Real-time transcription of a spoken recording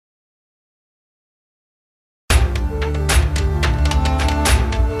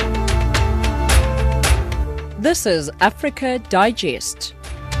This is Africa Digest.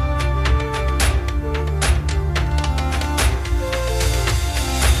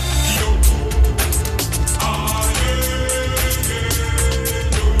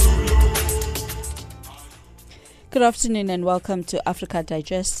 Good afternoon and welcome to Africa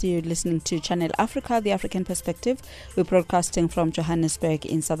Digest. You're listening to Channel Africa, the African Perspective. We're broadcasting from Johannesburg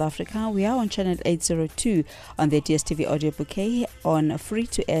in South Africa. We are on Channel 802 on the DSTV audio bouquet, on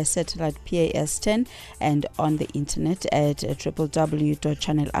free-to-air satellite PAS10, and on the internet at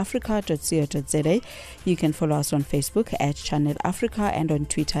www.channelafrica.co.za. You can follow us on Facebook at Channel Africa, and on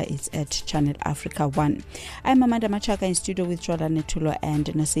Twitter it's at Channel Africa 1. I'm Amanda Machaka in studio with Jordan Netulo and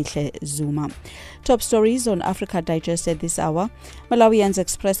Nasihle Zuma. Top stories on Africa Digest at this hour. Malawians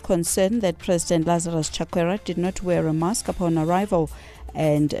expressed concern that President Lazarus Chakwera did not wear a mask upon arrival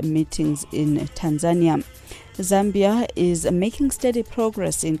and meetings in Tanzania. Zambia is making steady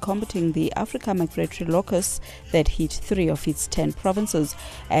progress in combating the Africa migratory locust that hit 3 of its 10 provinces,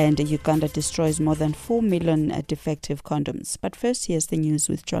 and Uganda destroys more than 4 million defective condoms. But first, here's the news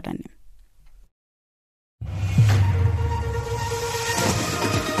with Jordan.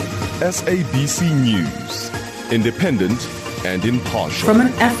 SABC News. Independent and impartial. From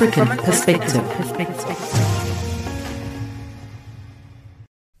an African perspective.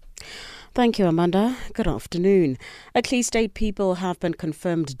 Thank you, Amanda. Good afternoon. At least 8 people have been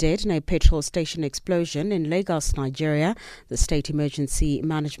confirmed dead in a petrol station explosion in Lagos, Nigeria. The State Emergency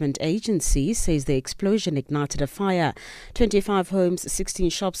Management Agency says the explosion ignited a fire. 25 homes, 16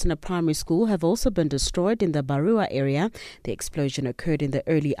 shops and a primary school have also been destroyed in the Barua area. The explosion occurred in the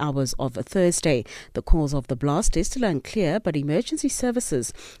early hours of Thursday. The cause of the blast is still unclear, but emergency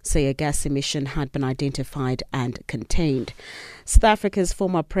services say a gas emission had been identified and contained. South Africa's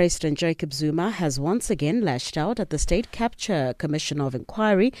former President Jacob Zuma has once again lashed out at the State Capture Commission of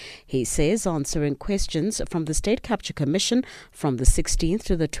Inquiry. He says answering questions from the State Capture Commission from the 16th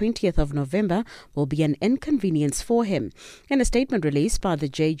to the 20th of November will be an inconvenience for him. In a statement released by the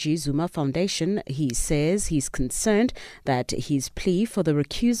J.G. Zuma Foundation, he says he's concerned that his plea for the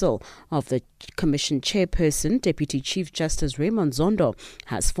recusal of the Commission chairperson, Deputy Chief Justice Raymond Zondo,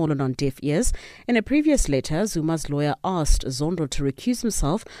 has fallen on deaf ears. In a previous letter, Zuma's lawyer asked Zondo to recuse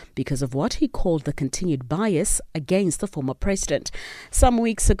himself because of what he called the continued bias against the former president. Some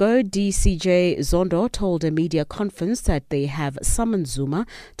weeks ago, DCJ Zondo told a media conference that they have summoned Zuma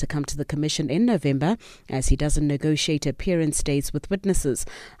to come to the commission in November as he doesn't negotiate appearance dates with witnesses.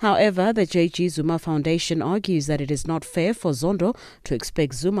 However, the J.G. Zuma Foundation argues that it is not fair for Zondo to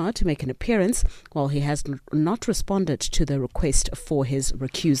expect Zuma to make an appearance while he has not responded to the request for his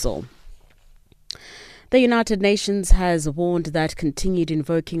recusal. The United Nations has warned that continued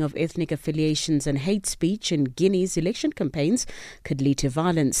invoking of ethnic affiliations and hate speech in Guinea's election campaigns could lead to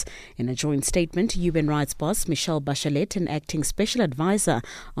violence. In a joint statement, UN rights boss Michelle Bachelet and acting special advisor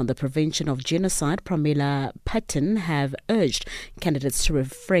on the prevention of genocide Pramila Patten have urged candidates to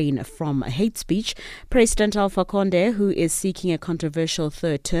refrain from hate speech. President Alpha Conde, who is seeking a controversial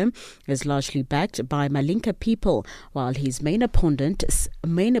third term, is largely backed by Malinka people, while his main opponent,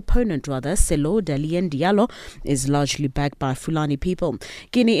 Selo Dalien Diallo, is largely backed by Fulani people.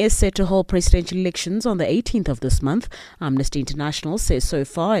 Guinea is set to hold presidential elections on the 18th of this month. Amnesty International says so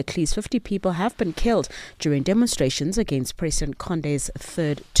far at least 50 people have been killed during demonstrations against President Conde's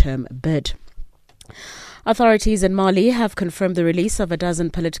third-term bid. Authorities in Mali have confirmed the release of a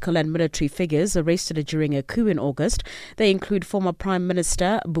dozen political and military figures arrested during a coup in August. They include former Prime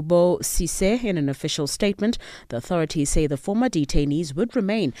Minister Boubou Cissé. In an official statement, the authorities say the former detainees would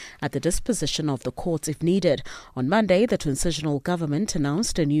remain at the disposition of the courts if needed. On Monday, the transitional government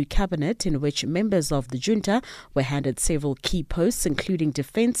announced a new cabinet in which members of the junta were handed several key posts, including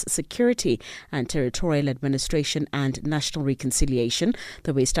defense, security and territorial administration and national reconciliation.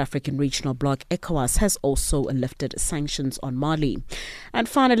 The West African regional bloc ECOWAS has also lifted sanctions on Mali. And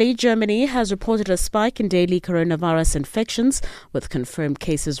finally, Germany has reported a spike in daily coronavirus infections, with confirmed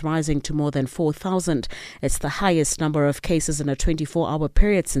cases rising to more than 4,000. It's the highest number of cases in a 24-hour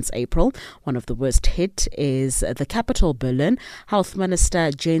period since April. One of the worst hit is the capital, Berlin. Health Minister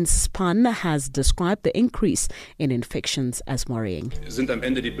Jens Spahn has described the increase in infections as worrying.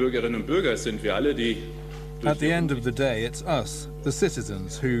 At the end of the day, it's us, the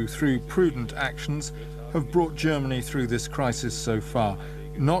citizens, who, through prudent actions, have brought Germany through this crisis so far,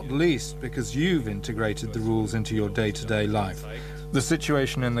 not least because you've integrated the rules into your day-to-day life. The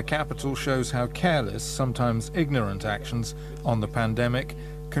situation in the capital shows how careless, sometimes ignorant actions on the pandemic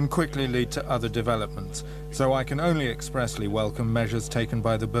can quickly lead to other developments. So I can only expressly welcome measures taken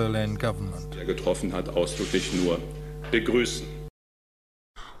by the Berlin government.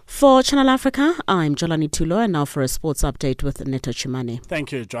 For Channel Africa, I'm Jolani Tulo, and now for a sports update with Neto Chimani.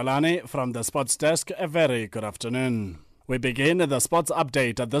 Thank you, Jolani. From the sports desk, a very good afternoon. We begin the sports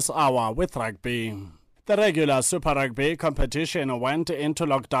update at this hour with rugby. The regular Super Rugby competition went into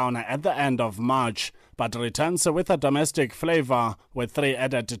lockdown at the end of March, but returns with a domestic flavour with 3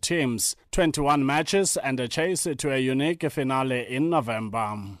 added teams, 21 matches and a chase to a unique finale in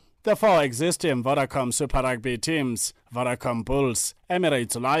November. The 4 existing Vodacom Super Rugby teams, Vodacom Bulls,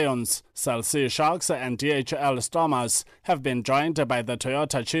 Emirates Lions, Cell C Sharks and DHL Stormers, have been joined by the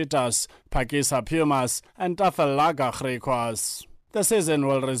Toyota Cheetahs, Phakisa Pumas and Tafellaga Griquas. The season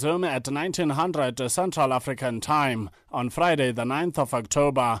will resume at 1900 Central African Time on Friday the 9th of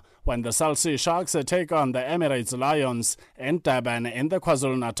October when the Cell C Sharks take on the Emirates Lions in Durban in the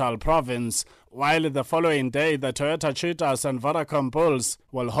KwaZulu-Natal province, while the following day the Toyota Cheetahs and Vodacom Bulls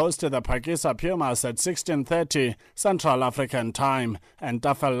will host the Phakisa Pumas at 16:30 Central African Time and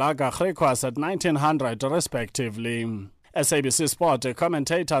Tafellaga Griquas at 1900 respectively. SABC Sport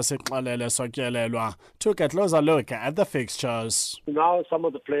commentator Siqalele Sokyelelwa took a closer look at the fixtures. Now some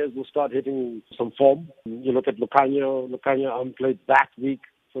of the players will start hitting some form. You look at Lucanio. Lucanio played that week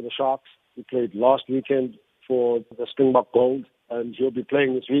for the Sharks. He played last weekend for the Springbok Gold, and he'll be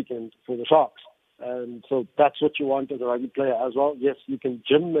playing this weekend for the Sharks. And so that's what you want as a rugby player as well. Yes, you can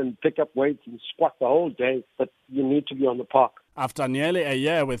gym and pick up weights and squat the whole day, but you need to be on the park. After nearly a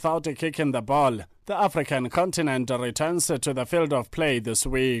year without kicking the ball, the African continent returns to the field of play this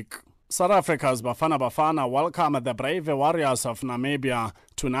week. South Africa's Bafana Bafana welcome the Brave Warriors of Namibia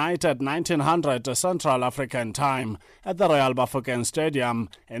tonight at 1900 Central African Time at the Royal Bafokeng Stadium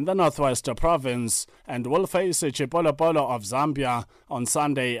in the Northwest Province and will face Chipolopolo of Zambia on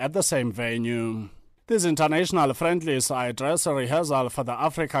Sunday at the same venue. These international friendlies are a dress rehearsal for the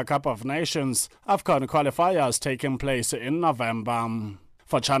Africa Cup of Nations AFCON qualifiers taking place in November.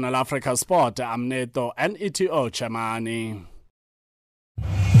 For Channel Africa Sport, I'm Neto Neto Chimani.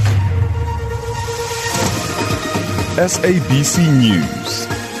 SABC News,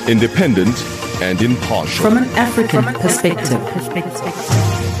 independent and impartial. From an African perspective.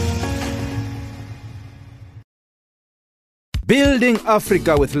 Building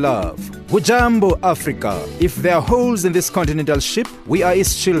Africa with love. Hujambo Africa. If there are holes in this continental ship, we are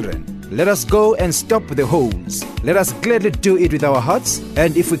its children. Let us go and stop the holes. Let us gladly do it with our hearts,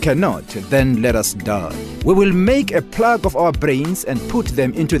 and if we cannot, then let us die. We will make a plug of our brains and put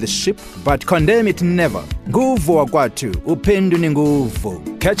them into the ship, but condemn it never. Nguvu wakwatu, upendu ni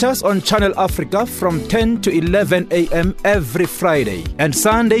nguvu. Catch us on Channel Africa from 10 to 11 a.m. every Friday, and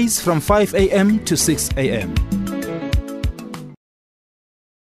Sundays from 5 a.m. to 6 a.m.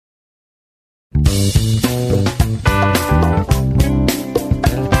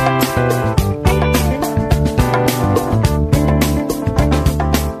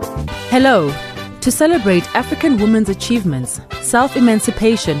 Hello. To celebrate African women's achievements,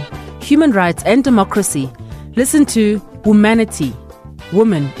 self-emancipation, human rights and democracy, listen to Womanity,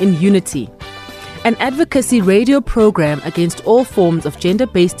 Women in Unity, an advocacy radio program against all forms of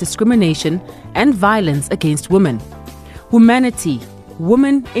gender-based discrimination and violence against women. Womanity,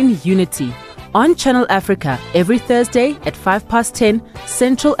 Women in Unity, on Channel Africa every Thursday at 10:05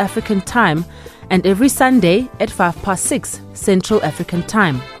 Central African Time and every Sunday at 6:05 Central African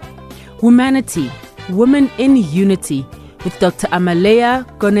Time. Womanity, Women in Unity with Dr. Amalea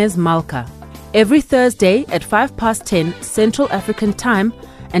Gonez Malka every Thursday at 10:05 Central African Time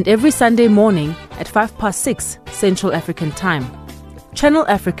and every Sunday morning at 6:05 Central African Time. Channel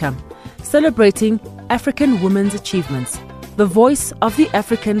Africa, celebrating African women's achievements, the voice of the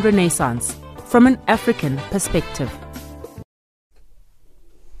African Renaissance from an African perspective.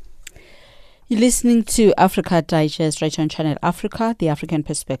 You're listening to Africa Digest right on Channel Africa, the African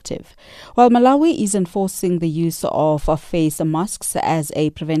perspective. While Malawi is enforcing the use of face masks as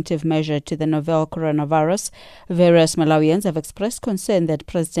a preventive measure to the novel coronavirus, various Malawians have expressed concern that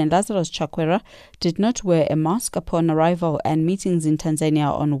President Lazarus Chakwera did not wear a mask upon arrival and meetings in Tanzania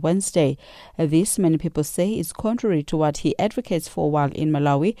on Wednesday. This, many people say, is contrary to what he advocates for while in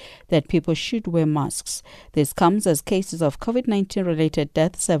Malawi, that people should wear masks. This comes as cases of COVID-19 related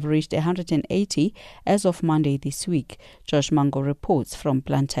deaths have reached 180 as of Monday this week. Josh Mango reports from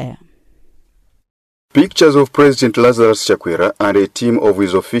Blantyre. Pictures of President Lazarus Chakwera and a team of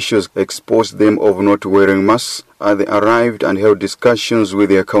his officials exposed them of not wearing masks as they arrived and held discussions with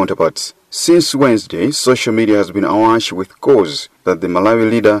their counterparts. Since Wednesday, social media has been awash with calls that the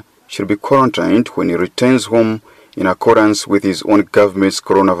Malawi leader should be quarantined when he returns home in accordance with his own government's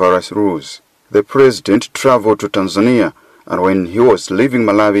coronavirus rules. The president traveled to Tanzania, and when he was leaving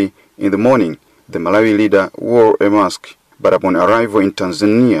Malawi in the morning, the Malawi leader wore a mask. but upon arrival in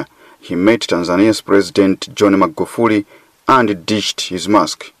Tanzania, he met Tanzania's President John Magufuli and dished his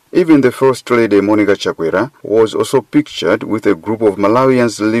mask. Even the First Lady Monica Chakwera was also pictured with a group of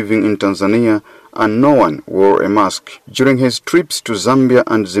Malawians living in Tanzania, and no one wore a mask. During his trips to Zambia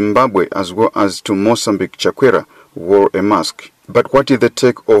and Zimbabwe as well as to Mozambique, Chakwera wore a mask. But what is the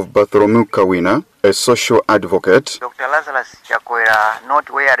take of Bartholomew Kawina, a social advocate? Dr. Lazarus Chakwera not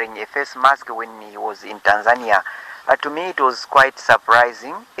wearing a face mask when he was in Tanzania, to me it was quite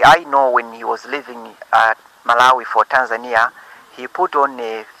surprising. I know when he was living at Malawi for Tanzania, he put on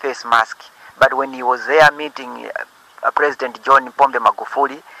a face mask. But when he was there meeting President John Pombe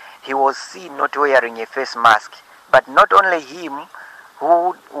Magufuli, he was seen not wearing a face mask. But not only him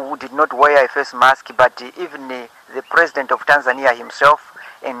who did not wear a face mask, but even the President of Tanzania himself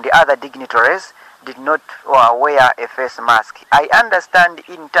and the other dignitaries did not wear a face mask. I understand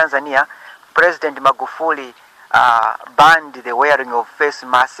in Tanzania, President Magufuli banned the wearing of face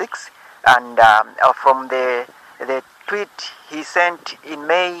masks, and from the tweet he sent in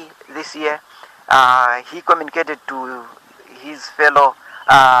May this year, he communicated to his fellow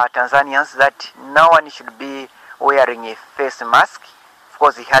Tanzanians that no one should be wearing a face mask. Of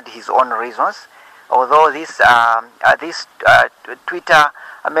course, he had his own reasons. Although this Twitter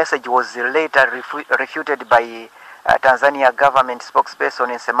message was later refuted by Tanzania government spokesperson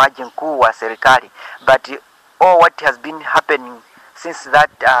Msemaji Mkuu wa Serikali. But all what has been happening since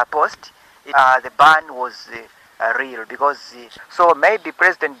that post, the ban was real, because so maybe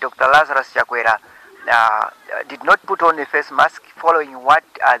President Dr. Lazarus Chakwera did not put on a face mask following what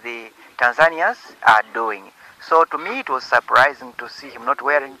the Tanzanians are doing. So to me it was surprising to see him not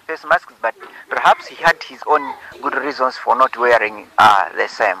wearing face masks, but perhaps he had his own good reasons for not wearing the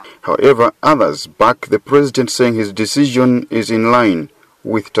same. However, others back the president, saying his decision is in line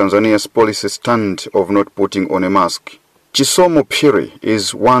with Tanzania's policy stand of not putting on a mask. Chisomo Phiri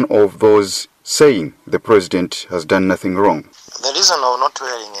is one of those saying the president has done nothing wrong. The reason of not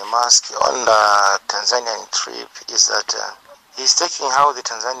wearing a mask on the Tanzanian trip is that he's taking how the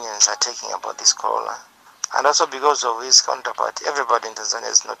Tanzanians are taking about this corona, and also because of his counterpart, everybody in Tanzania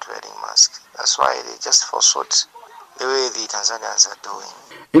is not wearing masks. That's why they just forsook the way the Tanzanians are doing.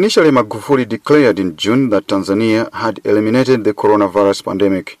 Initially, Magufuli declared in June that Tanzania had eliminated the coronavirus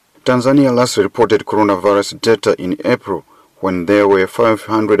pandemic. Tanzania last reported coronavirus data in April, when there were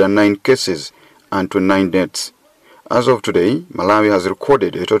 509 cases and 29 deaths. As of today, Malawi has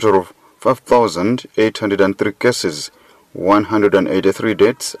recorded a total of 5,803 cases, 183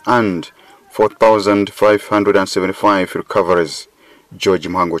 deaths, and 4,575 recoveries. George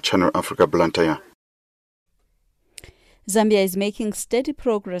Mhango, Channel Africa, Blantyre. Zambia is making steady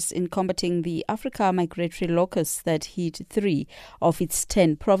progress in combating the Africa migratory locust that hit 3 of its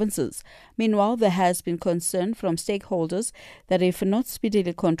 10 provinces. Meanwhile, there has been concern from stakeholders that if not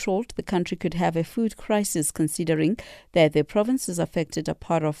speedily controlled, the country could have a food crisis, considering that the provinces affected are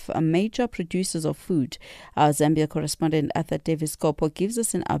part of major producers of food. Our Zambia correspondent Arthur Davis Kopo gives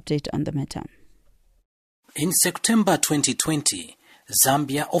us an update on the matter. In September 2020,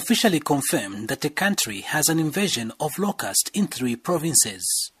 Zambia officially confirmed that the country has an invasion of locusts in 3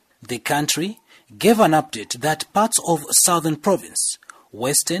 provinces. The country gave an update that parts of Southern Province,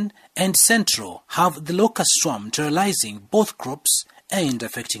 Western and Central have the locust swarm terrorizing both crops and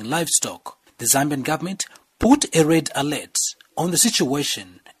affecting livestock. The Zambian government put a red alert on the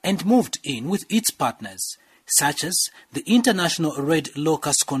situation and moved in with its partners, such as the International Red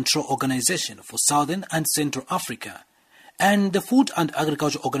Locust Control Organization for Southern and Central Africa, and the Food and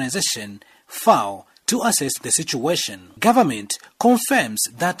Agriculture Organization, FAO, to assess the situation. Government confirms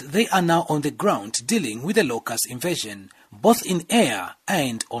that they are now on the ground dealing with the locust invasion, both in air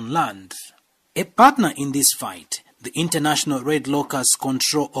and on land. A partner in this fight, the International Red Locust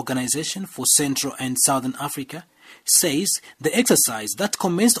Control Organization for Central and Southern Africa, says the exercise that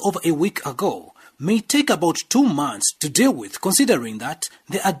commenced over a week ago may take about 2 months to deal with, considering that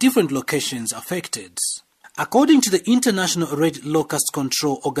there are different locations affected. According to the International Red Locust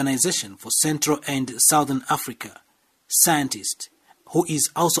Control Organization for Central and Southern Africa, scientist who is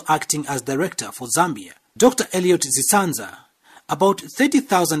also acting as director for Zambia, Dr. Elliot Zisanza, about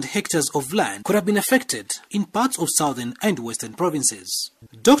 30,000 hectares of land could have been affected in parts of southern and western provinces.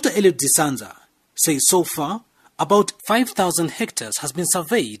 Dr. Elliot Zisanza says so far, about 5,000 hectares has been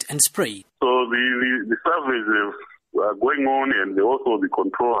surveyed and sprayed. So the surveys are going on, and also the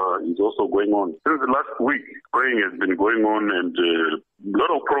control is also going on. Since the last week, spraying has been going on, and a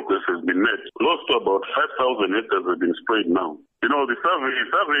lot of progress has been made. Close to about 5,000 hectares have been sprayed now. You know, the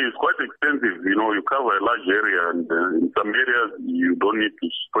survey is quite extensive. You know, you cover a large area, and in some areas you don't need to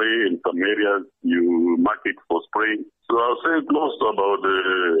spray, in some areas you mark it for spraying. So I'll say close to about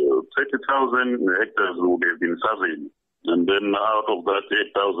 30,000 hectares would have been surveyed. And then out of that,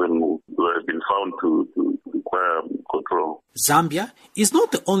 8,000 would have been found to require control. Zambia is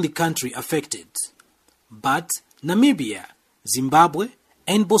not the only country affected, but Namibia, Zimbabwe,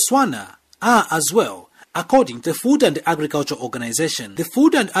 and Botswana are as well, according to the Food and Agriculture Organization. The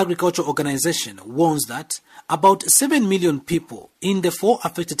Food and Agriculture Organization warns that about 7 million people in the 4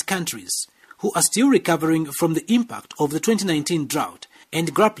 affected countries who are still recovering from the impact of the 2019 drought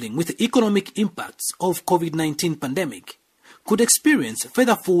and grappling with the economic impacts of COVID-19 pandemic could experience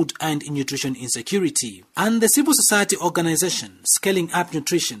further food and nutrition insecurity. And the civil society organization Scaling Up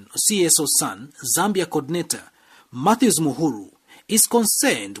Nutrition, CSO Sun, Zambia coordinator Matthews Muhuru, is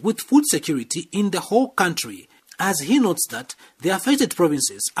concerned with food security in the whole country, as he notes that the affected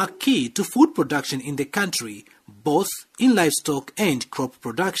provinces are key to food production in the country, both in livestock and crop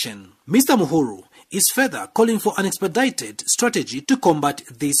production. Mr. Muhuru is further calling for an expedited strategy to combat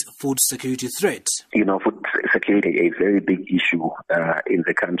this food security threat. Food security is a very big issue in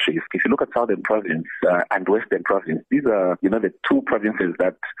the country. If you look at Southern Province and Western Province, these are, the 2 provinces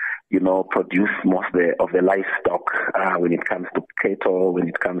that, produce most of the livestock when it comes to cattle, when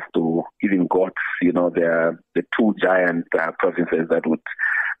it comes to even goats. They're the 2 giant provinces that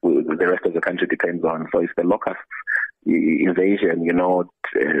the rest of the country depends on. So it's the locust invasion,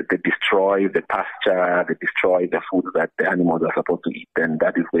 they destroy the pasture, they destroy the food that the animals are supposed to eat, and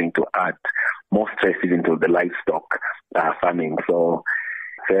that is going to add more stress even to the livestock farming. So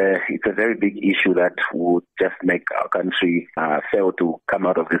it's a very big issue that would just make our country fail to come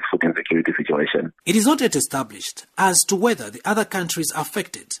out of this food insecurity situation. It is not yet established as to whether the other countries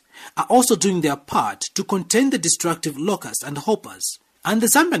affected are also doing their part to contain the destructive locusts and hoppers. And the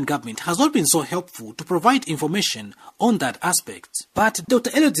Zambian government has not been so helpful to provide information on that aspect. But Dr.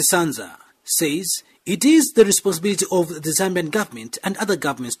 Elliot Disanza says it is the responsibility of the Zambian government and other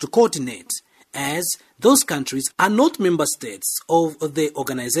governments to coordinate, as those countries are not member states of the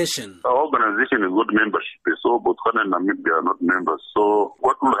organization. Our organization is not membership, so Botswana and Namibia are not members. So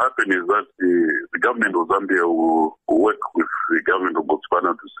what will happen is that the government of Zambia will work with the government of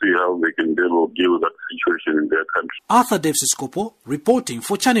Botswana to see how they can deal with that situation in their country. Arthur Devsiskopo reporting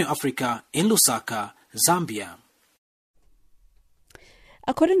for Channel Africa in Lusaka, Zambia.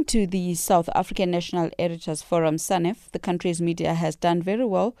 According to the South African National Editors Forum, SANEF, the country's media has done very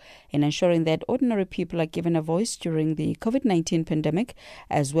well in ensuring that ordinary people are given a voice during the COVID-19 pandemic,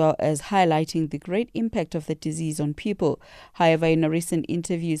 as well as highlighting the great impact of the disease on people. However, in a recent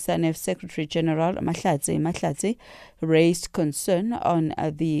interview, SANEF Secretary General Mahlatse raised concern on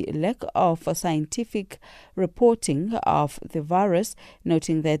the lack of scientific reporting of the virus,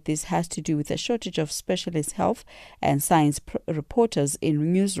 noting that this has to do with a shortage of specialist health and science reporters in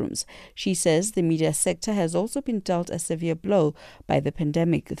newsrooms. She says the media sector has also been dealt a severe blow by the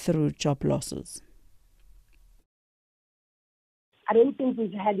pandemic through job losses. I don't think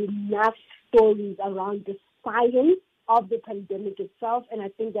we've had enough stories around the science of the pandemic itself, and I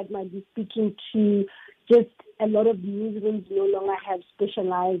think that might be speaking to just a lot of newsrooms no longer have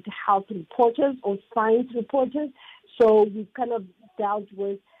specialized health reporters or science reporters, so we've kind of dealt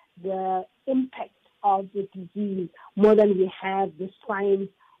with the impact of the disease more than we have the science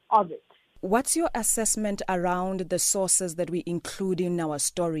of it. What's your assessment around the sources that we include in our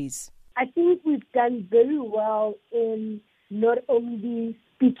stories? I think we've done very well in not only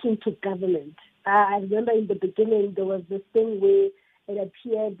speaking to government. I remember in the beginning there was this thing where it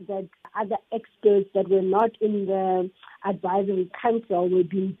appeared that other experts that were not in the advisory council were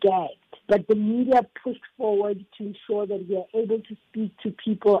being gagged. But the media pushed forward to ensure that we are able to speak to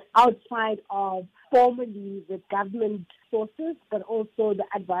people outside of formally the government sources, but also the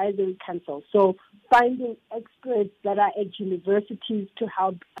advisory council. So finding experts that are at universities to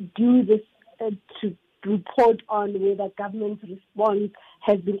help do this, to report on whether government's response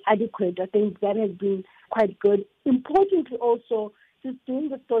has been adequate. I think that has been quite good. Importantly also, just doing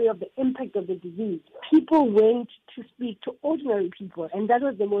the story of the impact of the disease. People went to speak to ordinary people, and that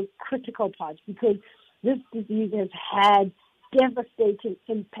was the most critical part, because this disease has had devastating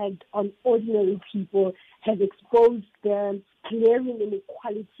impact on ordinary people, has exposed the glaring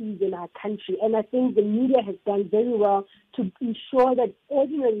inequalities in our country. And I think the media has done very well to ensure that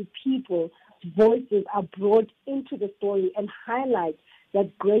ordinary people's voices are brought into the story and highlight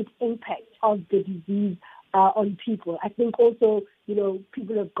that great impact of the disease on people. I think also,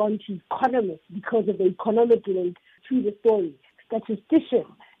 people have gone to economists because of the economic link to the story,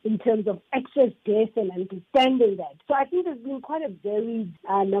 statisticians, in terms of excess death and understanding that. So I think there's been quite a varied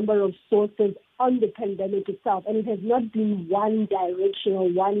number of sources on the pandemic itself, and it has not been one direction or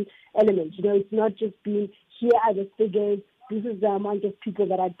one element. It's not just been, here are the figures, this is the amount of people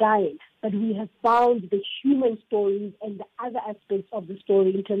that are dying. But we have found the human stories and the other aspects of the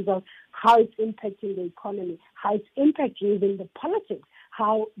story in terms of how it's impacting the economy, how it's impacting even the politics,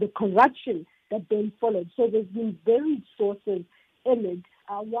 how the corruption that then followed. So there's been varied sources in it.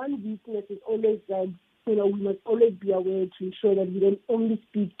 One weakness is always that, we must always be aware to ensure that we don't only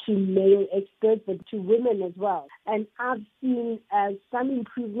speak to male experts, but to women as well. And I've seen some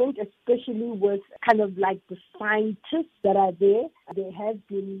improvement, especially with kind of like the scientists that are there. There have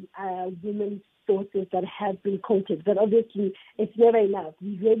been women sources that have been quoted, but obviously it's never enough.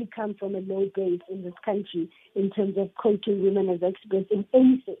 We really come from a low base in this country in terms of quoting women as experts in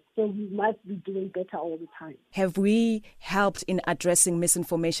anything. So we must be doing better all the time. Have we helped in addressing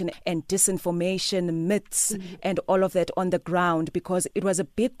misinformation and disinformation, myths, and all of that on the ground? Because it was a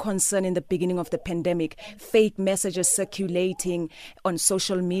big concern in the beginning of the pandemic, fake messages circulating on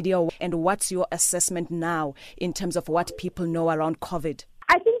social media. And what's your assessment now in terms of what people know around COVID?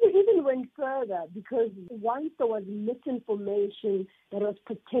 I think it even went further, because once there was misinformation that was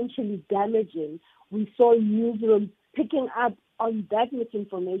potentially damaging, we saw newsrooms picking up on that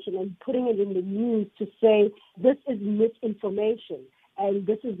misinformation and putting it in the news to say, this is misinformation and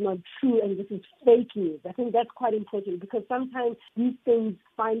this is not true and this is fake news. I think that's quite important, because sometimes these things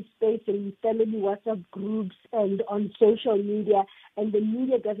find space in family WhatsApp groups and on social media, and the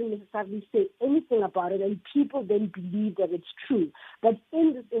media doesn't necessarily say anything about it, and people then believe that it's true. But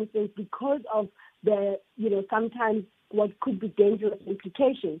in this instance, because of the, sometimes what could be dangerous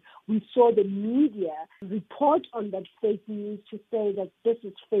implications, we saw the media report on that fake news to say that this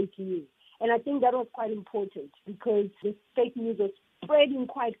is fake news. And I think that was quite important, because this fake news was spreading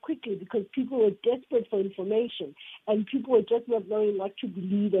quite quickly because people were desperate for information and people were just not knowing what to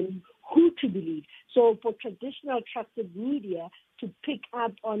believe and who to believe. So for traditional trusted media to pick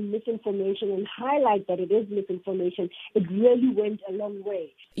up on misinformation and highlight that it is misinformation, it really went a long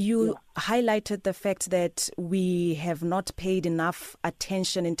way. You highlighted the fact that we have not paid enough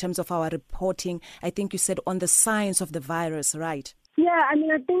attention in terms of our reporting. I think you said on the science of the virus, right? Yeah, I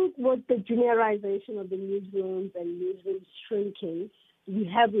think with the juniorization of the newsrooms and newsrooms shrinking,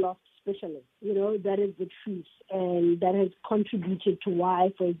 we have lost specialists. That is the truth. And that has contributed to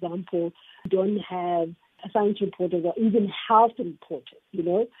why, for example, we don't have science reporters or even health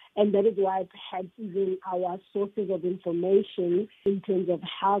reporters, and that is why perhaps even our sources of information in terms of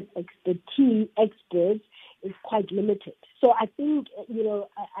health experts is quite limited. So I think,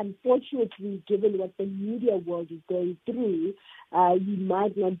 unfortunately, given what the media world is going through, we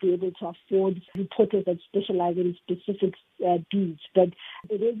might not be able to afford reporters that specialize in specific beats. But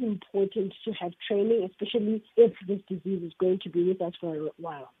it is important to have training, especially if this disease is going to be with us for a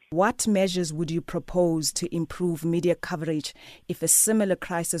while. What measures would you propose to improve media coverage if a similar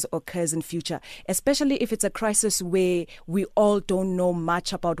crisis occurs in future, especially if it's a crisis where we all don't know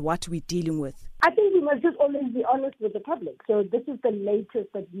much about what we're dealing with? I think we must just always be honest with the public. So this is the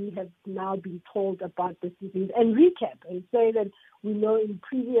latest that we have now been told about this disease, and recap and say that we know in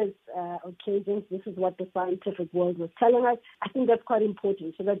previous occasions this is what the scientific world was telling us. I think that's quite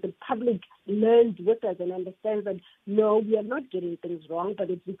important so that the public learns with us and understands that, no, we are not getting things wrong, but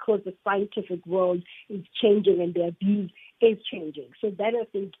it's because the scientific world is changing and their views is changing. So that, I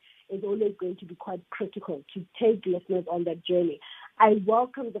think, is always going to be quite critical to take listeners on that journey. I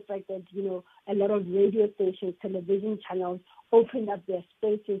welcome the fact that, a lot of radio stations, television channels opened up their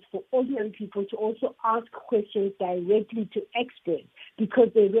spaces for ordinary people to also ask questions directly to experts because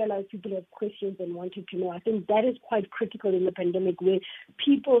they realize people have questions and wanted to know. I think that is quite critical in the pandemic, where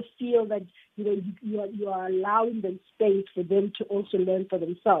people feel that, you are allowing them space for them to also learn for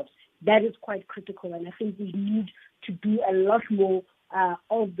themselves. That is quite critical, and I think we need to do a lot more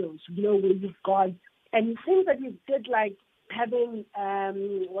of those, where you've got, and things that you did, like having,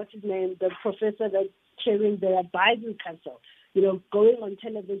 the professor that's chairing the advisory council, going on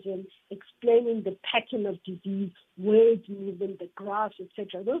television, explaining the pattern of disease, where it's moving, the graphs,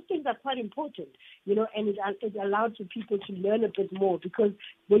 etc. Those things are quite important, and it allows for people to learn a bit more, because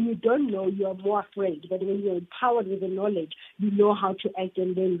when you don't know, you are more afraid. But when you're empowered with the knowledge, you know how to act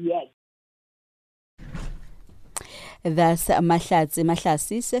and then react. That's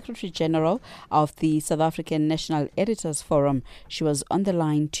Mahlasi, Secretary General of the South African National Editors Forum. She was on the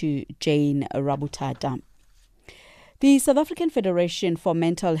line to Jane Rabutata. The South African Federation for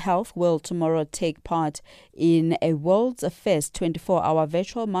Mental Health will tomorrow take part in a world's first 24-hour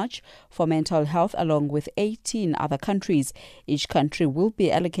virtual march for mental health along with 18 other countries. Each country will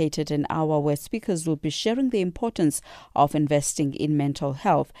be allocated an hour where speakers will be sharing the importance of investing in mental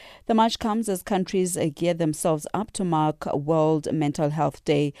health. The march comes as countries gear themselves up to mark World Mental Health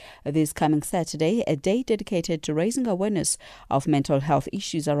Day this coming Saturday, a day dedicated to raising awareness of mental health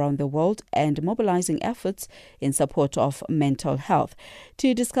issues around the world and mobilizing efforts in support of mental health.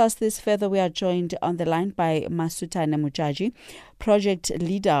 To discuss this further, we are joined on the line by Masutane Mujaji, Project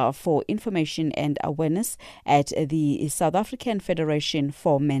Leader for Information and Awareness at the South African Federation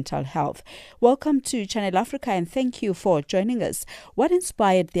for Mental Health. Welcome to Channel Africa and thank you for joining us. What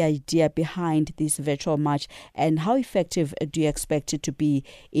inspired the idea behind this virtual march and how effective do you expect it to be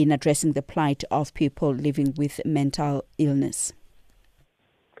in addressing the plight of people living with mental illness?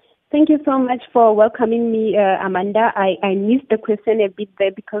 Thank you so much for welcoming me, Amanda. I missed the question a bit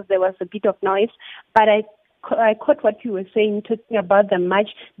there because there was a bit of noise, but I caught what you were saying, talking about the march,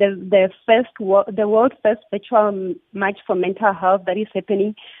 the world's first virtual march for mental health that is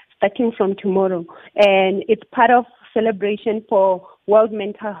happening starting from tomorrow, and it's part of celebration for World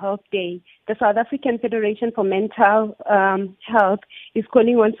Mental Health Day. The South African Federation for Mental Health is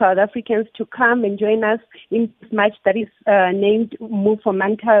calling on South Africans to come and join us in this march that is named Move for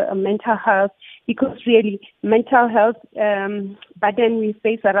Mental Health, because really mental health burden we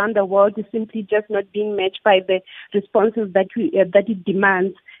face around the world is simply just not being matched by the responses that it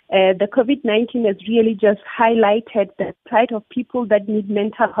demands. The COVID-19 has really just highlighted the plight of people that need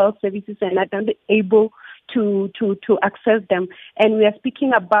mental health services and are not able to access them. And we are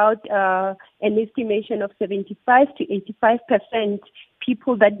speaking about an estimation of 75 to 85%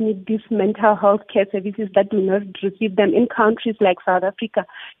 people that need these mental health care services that do not receive them in countries like South Africa,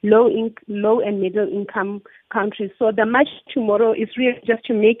 low and middle income countries. So the march tomorrow is really just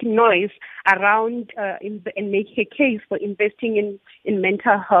to make noise around and make a case for investing in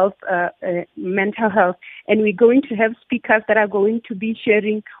mental health. And we're going to have speakers that are going to be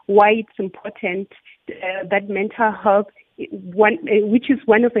sharing why it's important that mental health, which is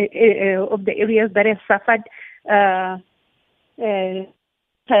one of the areas that has suffered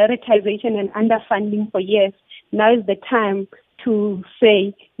prioritization and underfunding for years. Now is the time to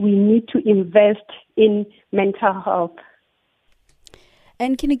say we need to invest in mental health.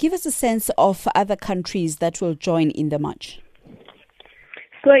 And can you give us a sense of other countries that will join in the march?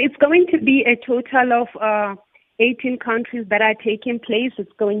 So it's going to be a total of 18 countries that are taking place.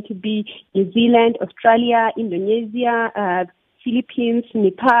 It's going to be New Zealand, Australia, Indonesia, Philippines,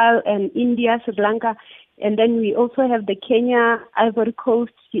 Nepal, and India, Sri Lanka. And then we also have the Kenya, Ivory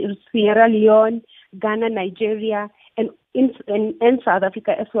Coast, Sierra Leone, Ghana, Nigeria, and South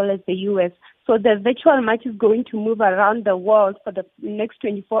Africa, as well as the U.S. So the virtual march is going to move around the world for the next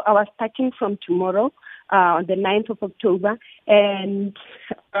 24 hours, starting from tomorrow, on the 9th of October. And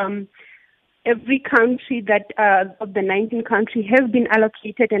every country that of the 19 countries has been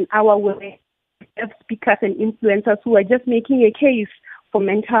allocated an hour where we have speakers and influencers who are just making a case for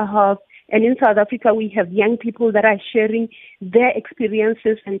mental health. And in South Africa, we have young people that are sharing their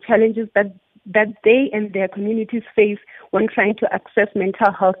experiences and challenges that they and their communities face when trying to access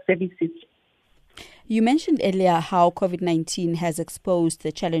mental health services. You mentioned earlier how COVID-19 has exposed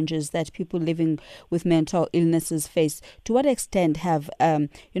the challenges that people living with mental illnesses face. To what extent have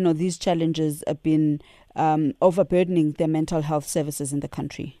these challenges been overburdening the mental health services in the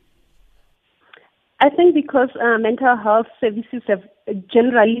country? I think because mental health services have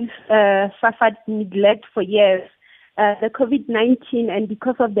generally suffered neglect for years, the COVID-19, and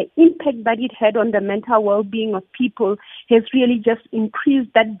because of the impact that it had on the mental well-being of people, has really just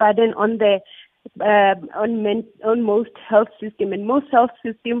increased that burden on most health system. And most health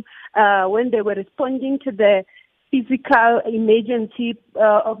system, when they were responding to the physical emergency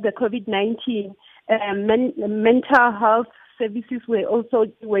of the COVID-19, mental health services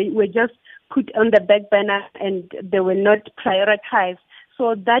were just put on the back burner and they were not prioritized.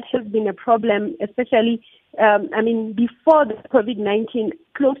 So that has been a problem, especially, before the COVID-19,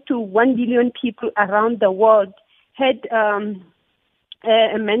 close to 1 billion people around the world had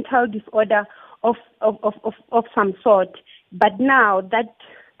a mental disorder of some sort. But now that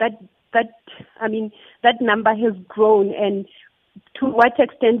number has grown, and to what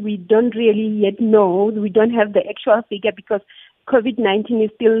extent we don't really yet know. We don't have the actual figure because COVID-19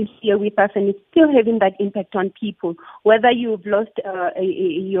 is still here with us and it's still having that impact on people. Whether you've lost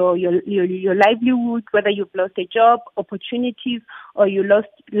your livelihood, whether you've lost a job, opportunities, or you lost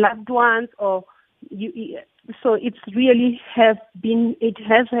loved ones, or So it has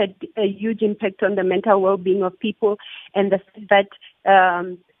had a huge impact on the mental well-being of people, and the fact that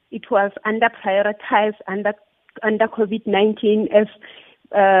it was under-prioritized under COVID-19 as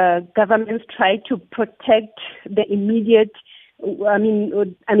governments tried to protect the immediate,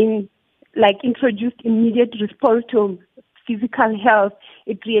 introduced immediate response to physical health.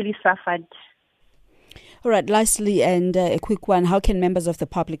 It really suffered. All right, lastly, and a quick one, how can members of the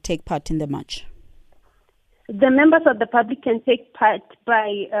public take part in the march? The members of the public can take part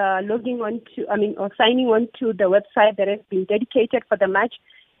by logging on to, or signing on to the website that has been dedicated for the march.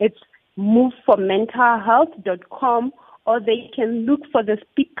 It's moveformentalhealth.com, or they can look for the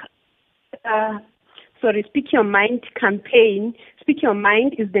Speak Your Mind campaign. Speak Your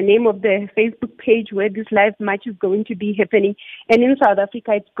Mind is the name of the Facebook page where this live march is going to be happening. And in South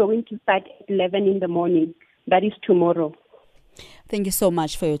Africa, it's going to start at 11 in the morning. That is tomorrow. Thank you so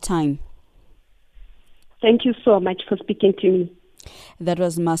much for your time. Thank you so much for speaking to me. That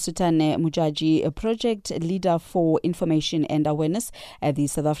was Masutane Mujaji, a project leader for information and awareness at the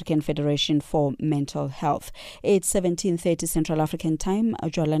South African Federation for Mental Health. It's 17:30 Central African Time.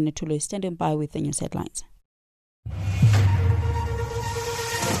 Joala Netulo is standing by with the news headlines.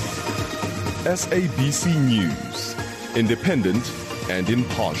 SABC News, independent and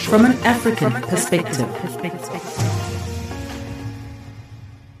impartial. From an African perspective.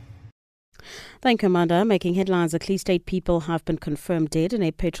 Thank you, Amanda. Making headlines, at least 8 people have been confirmed dead in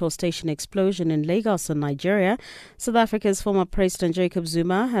a petrol station explosion in Lagos, in Nigeria. South Africa's former President Jacob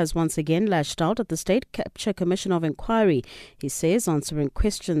Zuma has once again lashed out at the State Capture Commission of Inquiry. He says answering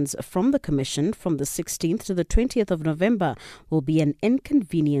questions from the commission from the 16th to the 20th of November will be an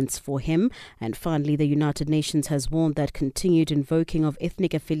inconvenience for him. And finally, the United Nations has warned that continued invoking of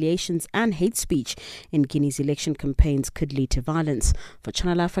ethnic affiliations and hate speech in Guinea's election campaigns could lead to violence. For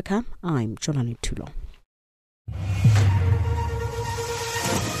Channel Africa, I'm Jolani Tulo.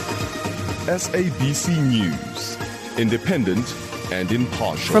 SABC News, independent and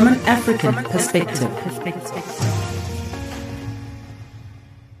impartial. From an African perspective.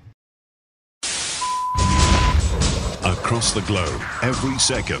 Across the globe, every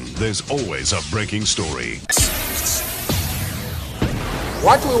second, there's always a breaking story.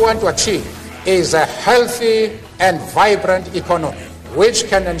 What we want to achieve is a healthy and vibrant economy which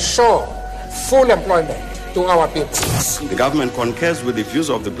can ensure full employment to our people. The government concurs with the views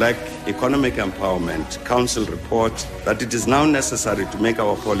of the Black Economic Empowerment Council report that it is now necessary to make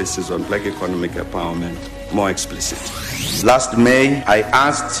our policies on black economic empowerment more explicit. Last May, I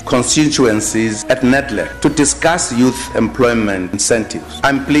asked constituencies at NEDLEC to discuss youth employment incentives.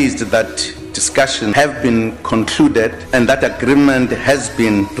 I'm pleased that discussions have been concluded and that agreement has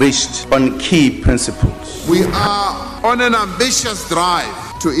been reached on key principles. We are on an ambitious drive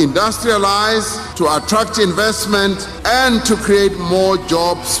to industrialize, to attract investment, and to create more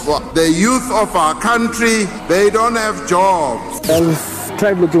jobs for the youth of our country. They don't have jobs. I've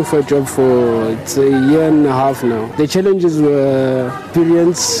tried looking for a job for a year and a half now. The challenges were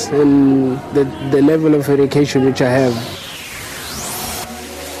experience and the level of education which I have.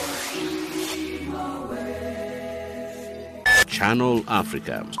 Channel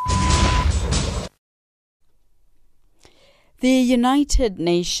Africa. The United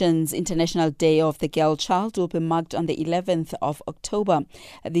Nations International Day of the Girl Child will be marked on the 11th of October.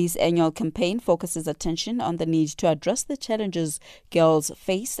 This annual campaign focuses attention on the need to address the challenges girls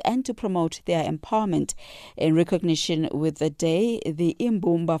face and to promote their empowerment. In recognition with the day, the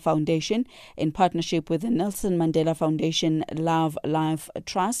Imbumba Foundation, in partnership with the Nelson Mandela Foundation, Love Life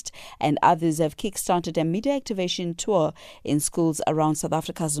Trust, and others, have kick-started a media activation tour in schools around South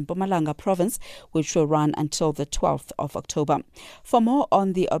Africa's Mpumalanga province, which will run until the 12th of October. For more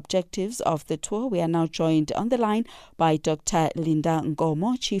on the objectives of the tour, we are now joined on the line by Dr. Linda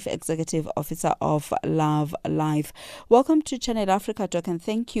Ngomo, Chief Executive Officer of Love Life. Welcome to Channel Africa, Doc, and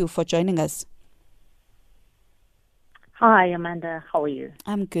thank you for joining us. Hi, Amanda. How are you?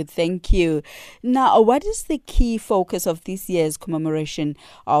 I'm good, thank you. Now, what is the key focus of this year's commemoration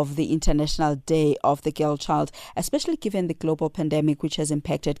of the International Day of the Girl Child, especially given the global pandemic which has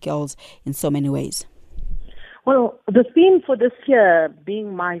impacted girls in so many ways? Well, the theme for this year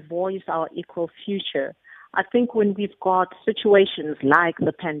being My Voice, Our Equal Future, I think when we've got situations like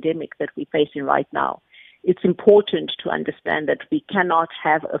the pandemic that we're facing right now, it's important to understand that we cannot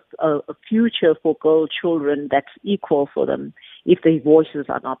have a future for girl children that's equal for them if their voices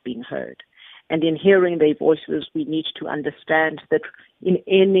are not being heard. And in hearing their voices, we need to understand that in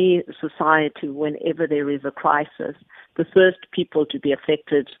any society, whenever there is a crisis, the first people to be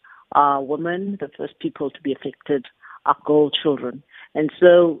affected are women, the first people to be affected are girl children. And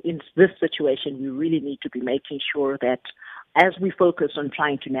so in this situation, we really need to be making sure that as we focus on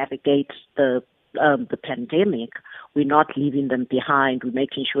trying to navigate the pandemic, we're not leaving them behind. We're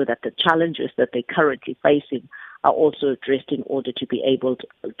making sure that the challenges that they're currently facing are also addressed in order to be able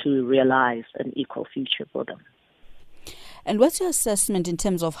to realize an equal future for them. And what's your assessment in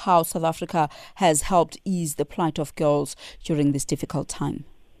terms of how South Africa has helped ease the plight of girls during this difficult time?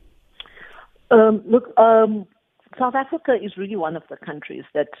 South Africa is really one of the countries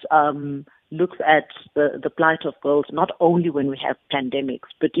that looks at the plight of girls not only when we have pandemics,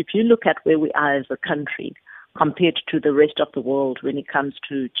 but if you look at where we are as a country compared to the rest of the world when it comes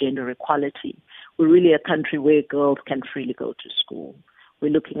to gender equality, we're really a country where girls can freely go to school.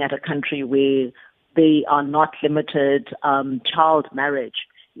 We're looking at a country where they are not limited. Child marriage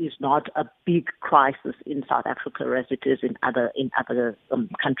is not a big crisis in South Africa as it is in other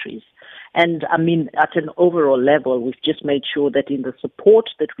countries. And I mean, at an overall level, we've just made sure that in the support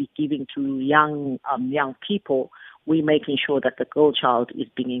that we're giving to young people, we're making sure that the girl child is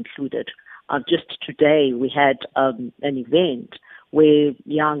being included. Just today, we had an event where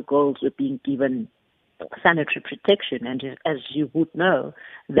young girls were being given sanitary protection, and as you would know,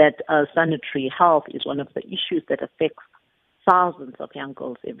 that sanitary health is one of the issues that affects thousands of young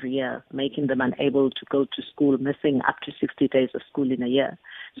girls every year, making them unable to go to school, missing up to 60 days of school in a year.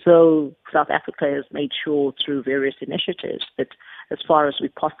 So South Africa has made sure through various initiatives that as far as we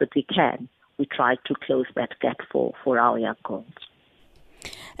possibly can, we try to close that gap for our young girls.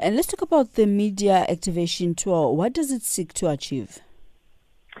 And let's talk about the media activation tour. What does it seek to achieve?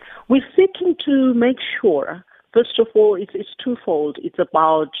 We're seeking to make sure, first of all, it's twofold. It's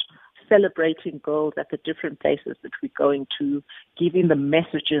about celebrating girls at the different places that we're going to, giving them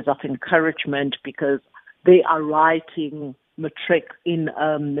messages of encouragement because they are writing matric in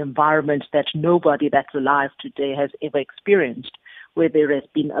an environment that nobody that's alive today has ever experienced, where there has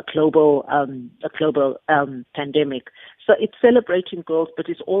been a global pandemic. So it's celebrating girls, but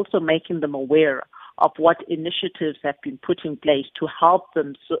it's also making them aware of what initiatives have been put in place to help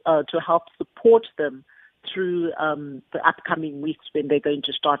them, to help support them through the upcoming weeks when they're going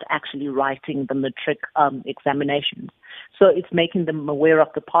to start actually writing the matric examinations. So it's making them aware of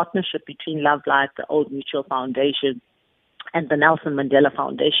the partnership between Love Life, the Old Mutual Foundation, and the Nelson Mandela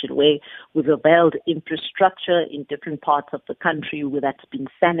Foundation, where we've availed infrastructure in different parts of the country where that's been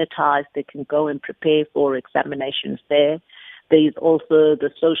sanitized. They can go and prepare for examinations there. There's also the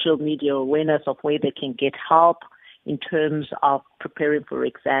social media awareness of where they can get help in terms of preparing for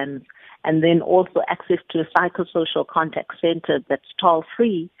exams, and then also access to a psychosocial contact center that's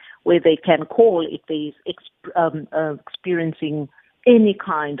toll-free, where they can call if they're experiencing any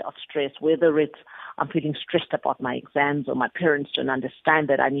kind of stress, whether it's I'm feeling stressed about my exams or my parents don't understand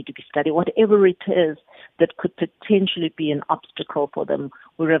that I need to be studying, whatever it is that could potentially be an obstacle for them.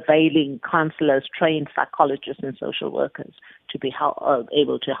 We're availing counselors, trained psychologists and social workers to be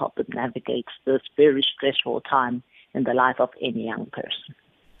able to help them navigate this very stressful time in the life of any young person.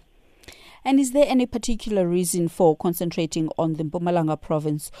 And is there any particular reason for concentrating on the Mpumalanga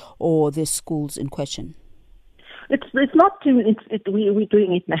province or the schools in question? It's not. We're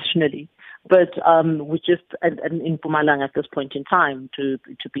doing it nationally, but we just in Mpumalanga at this point in time to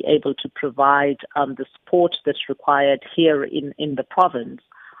be able to provide the support that's required here in the province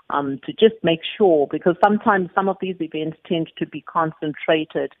to just make sure, because sometimes some of these events tend to be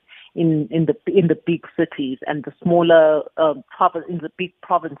concentrated in the big cities and the smaller in the big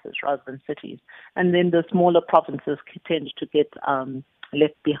provinces rather than cities, and then the smaller provinces tend to get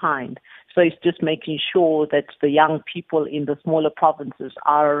left behind. So it's just making sure that the young people in the smaller provinces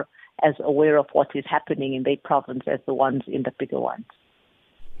are as aware of what is happening in their province as the ones in the bigger ones.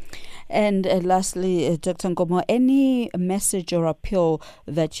 And lastly, Dr. Nkomo, any message or appeal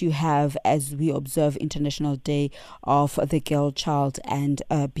that you have as we observe International Day of the Girl Child and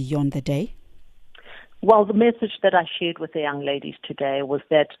beyond the day? Well, the message that I shared with the young ladies today was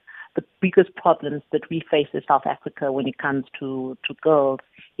that the biggest problems that we face in South Africa when it comes to girls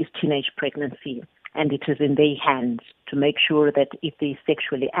is teenage pregnancy. And it is in their hands to make sure that if they're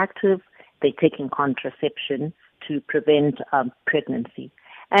sexually active, they're taking contraception to prevent pregnancy.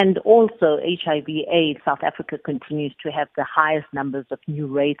 And also HIV/AIDS, South Africa continues to have the highest numbers of new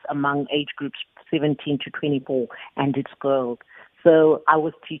rates among age groups 17 to 24, and it's girls. So I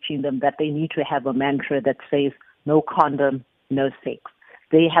was teaching them that they need to have a mantra that says, no condom, no sex.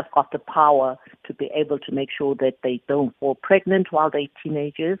 They have got the power to be able to make sure that they don't fall pregnant while they're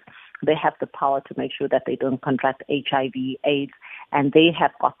teenagers. They have the power to make sure that they don't contract HIV/AIDS, and they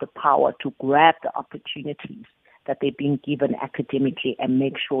have got the power to grab the opportunities that they're being given academically and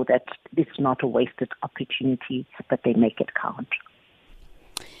make sure that it's not a wasted opportunity, but they make it count.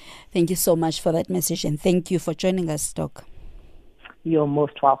 Thank you so much for that message, and thank you for joining us, Doc. You're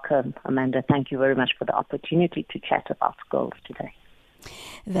most welcome, Amanda. Thank you very much for the opportunity to chat about schools today.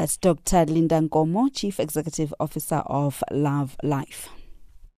 That's Dr. Linda Nkomo, Chief Executive Officer of Love Life.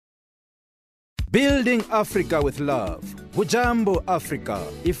 Building Africa with love. Hujambo Africa.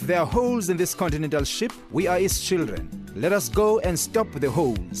 If there are holes in this continental ship, we are its children. Let us go and stop the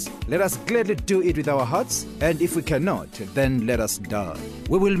holes. Let us gladly do it with our hearts, and if we cannot, then let us die.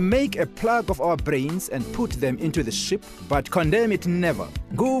 We will make a plug of our brains and put them into the ship, but condemn it never.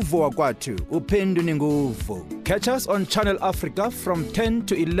 Nguvu wakwatu, upendu ni nguvu. Catch us on Channel Africa from 10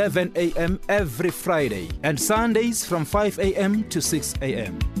 to 11 a.m. every Friday, and Sundays from 5 a.m. to 6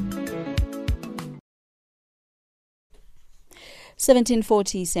 a.m.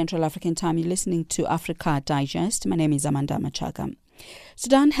 1740 Central African Time. You're listening to Africa Digest. My name is Amanda Machaka.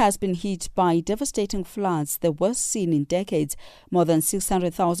 Sudan has been hit by devastating floods, the worst seen in decades. More than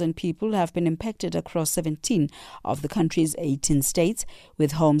 600,000 people have been impacted across 17 of the country's 18 states,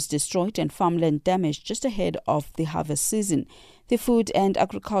 with homes destroyed and farmland damaged just ahead of the harvest season. The Food and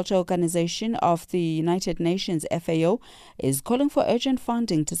Agriculture Organization of the United Nations, FAO, is calling for urgent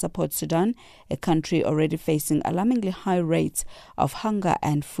funding to support Sudan, a country already facing alarmingly high rates of hunger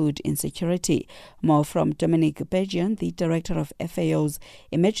and food insecurity. More from Dominic Bejian, the director of FAO's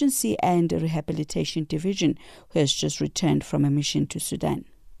Emergency and Rehabilitation Division, who has just returned from a mission to Sudan.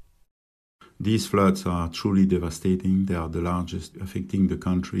 These floods are truly devastating. They are the largest affecting the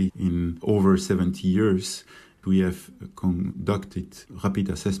country in over 70 years. We have conducted rapid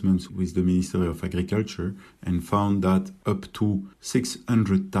assessments with the Ministry of Agriculture and found that up to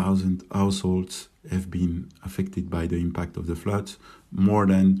 600,000 households have been affected by the impact of the floods. More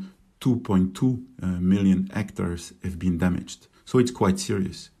than 2.2 million hectares have been damaged. So it's quite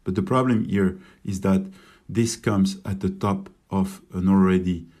serious. But the problem here is that this comes at the top of an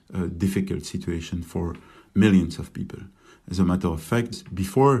already difficult situation for millions of people. As a matter of fact,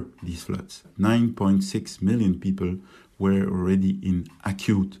 before these floods, 9.6 million people were already in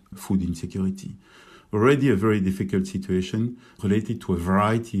acute food insecurity. Already a very difficult situation related to a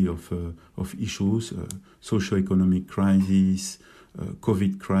variety of issues, socio-economic crisis,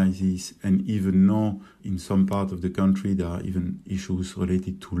 COVID crisis, and even now in some part of the country there are even issues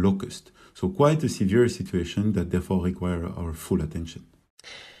related to locust. So quite a severe situation that therefore require our full attention.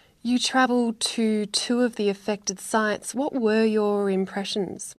 You travelled to 2 of the affected sites. What were your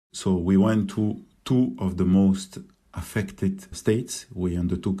impressions? So we went to 2 of the most affected states. We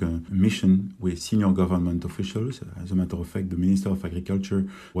undertook a mission with senior government officials. As a matter of fact, the Minister of Agriculture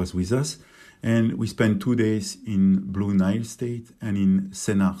was with us. And we spent 2 days in Blue Nile State and in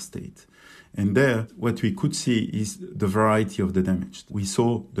Sennar State. And there, what we could see is the variety of the damage. We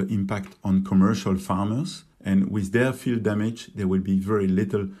saw the impact on commercial farmers, and with their field damage, there will be very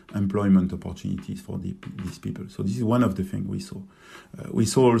little employment opportunities for these people. So this is one of the things we saw. We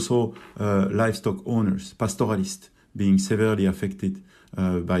saw also livestock owners, pastoralists, being severely affected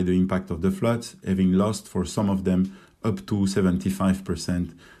by the impact of the floods, having lost for some of them up to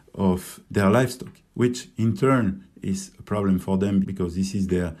 75% of their livestock, which in turn is a problem for them because this is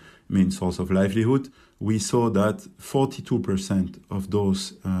their main source of livelihood. We saw that 42% of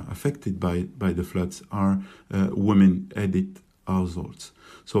those affected by the floods are women-headed households.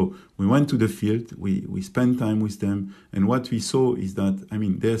 So we went to the field, we spent time with them, and what we saw is that,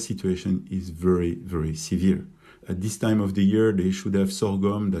 their situation is very, very severe. At this time of the year, they should have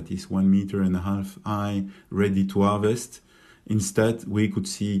sorghum that is 1.5 meters high, ready to harvest. Instead, we could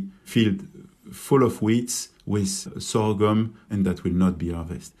see field full of weeds with sorghum, and that will not be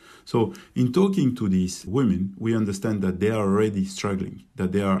harvested. So in talking to these women, we understand that they are already struggling,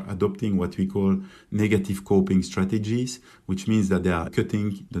 that they are adopting what we call negative coping strategies, which means that they are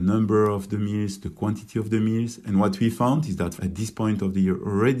cutting the number of the meals, the quantity of the meals. And what we found is that at this point of the year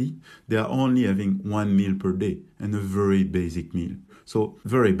already, they are only having 1 meal per day, and a very basic meal. So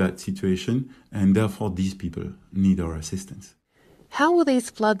very bad situation, and therefore these people need our assistance. How will these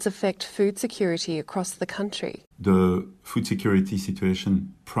floods affect food security across the country? The food security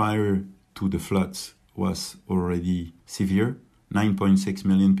situation prior to the floods was already severe. 9.6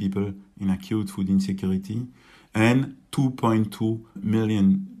 million people in acute food insecurity and 2.2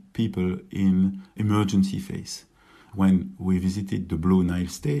 million people in emergency phase. When we visited the Blue Nile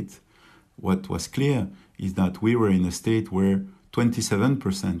State, what was clear is that we were in a state where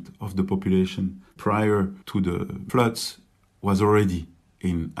 27% of the population prior to the floods was already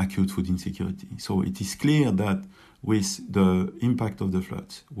in acute food insecurity. So it is clear that with the impact of the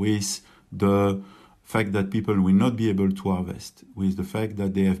floods, with the fact that people will not be able to harvest, with the fact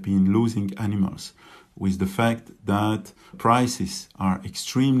that they have been losing animals, with the fact that prices are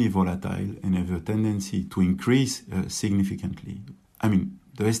extremely volatile and have a tendency to increase significantly. I mean,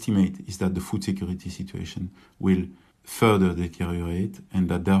 the estimate is that the food security situation will further deteriorate, and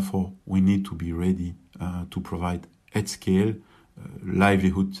that therefore we need to be ready to provide at scale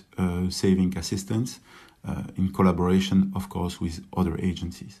livelihood saving assistance in collaboration, of course, with other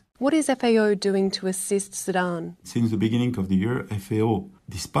agencies. What is FAO doing to assist Sudan? Since the beginning of the year, FAO,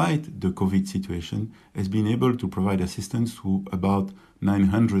 despite the COVID situation, has been able to provide assistance to about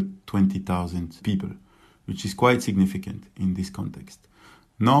 920,000 people, which is quite significant in this context.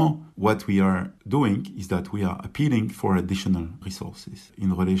 Now, what we are doing is that we are appealing for additional resources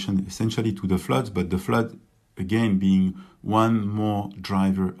in relation essentially to the floods, but the flood, again, being one more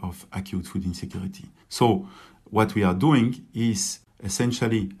driver of acute food insecurity. So what we are doing is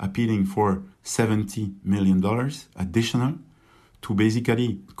essentially appealing for $70 million additional to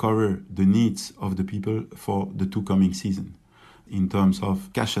basically cover the needs of the people for the two coming seasons in terms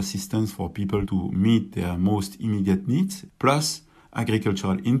of cash assistance for people to meet their most immediate needs, plus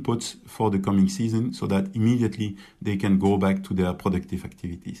agricultural inputs for the coming season so that immediately they can go back to their productive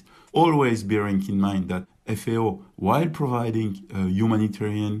activities. Always bearing in mind that FAO, while providing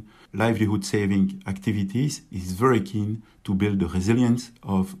humanitarian livelihood-saving activities, is very keen to build the resilience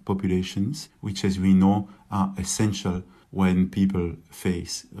of populations, which, as we know, are essential when people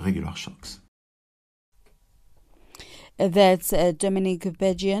face regular shocks. That's Dominic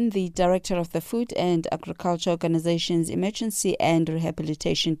Bejian, the Director of the Food and Agriculture Organization's Emergency and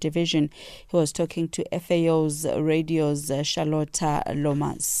Rehabilitation Division. He was talking to FAO's radio's Charlotta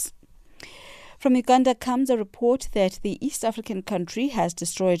Lomas. From Uganda comes a report that the East African country has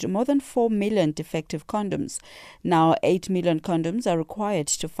destroyed more than 4 million defective condoms. Now 8 million condoms are required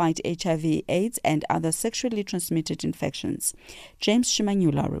to fight HIV, AIDS and other sexually transmitted infections. James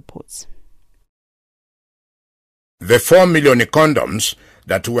Shimanyula reports. The 4 million condoms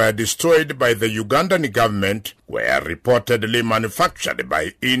that were destroyed by the Ugandan government were reportedly manufactured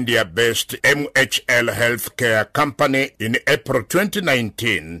by India-based MHL Healthcare Company in April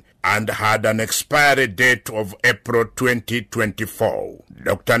 2019 and had an expiry date of April 2024.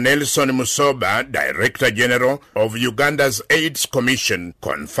 Dr. Nelson Musoba, Director General of Uganda's AIDS Commission,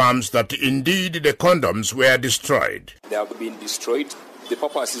 confirms that indeed the condoms were destroyed. They have been destroyed. The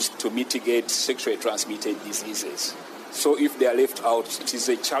purpose is to mitigate sexually transmitted diseases. So if they are left out, it is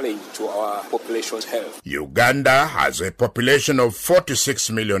a challenge to our population's health. Uganda has a population of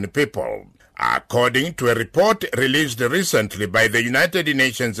 46 million people. According to a report released recently by the United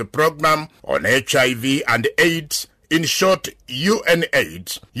Nations Programme on HIV and AIDS, in short,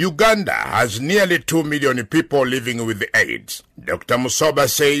 UNAIDS, Uganda has nearly 2 million people living with AIDS. Dr. Musoba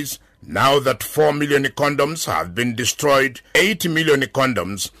says, now that 4 million condoms have been destroyed, 8 million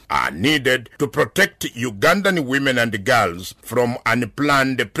condoms are needed to protect Ugandan women and girls from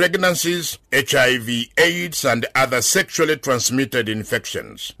unplanned pregnancies, HIV, AIDS, and other sexually transmitted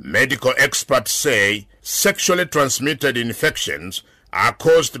infections. Medical experts say sexually transmitted infections are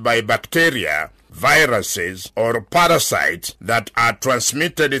caused by bacteria, viruses, or parasites that are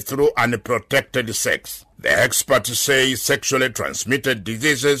transmitted through unprotected sex. The experts say sexually transmitted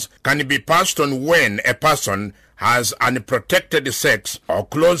diseases can be passed on when a person has unprotected sex or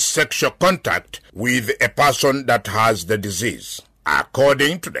close sexual contact with a person that has the disease.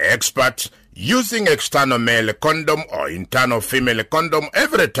 According to the experts, using external male condom or internal female condom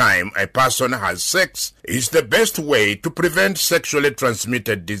every time a person has sex is the best way to prevent sexually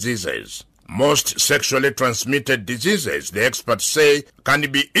transmitted diseases. Most sexually transmitted diseases, the experts say, can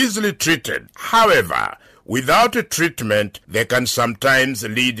be easily treated. However, without a treatment, they can sometimes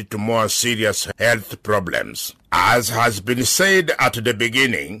lead to more serious health problems. As has been said at the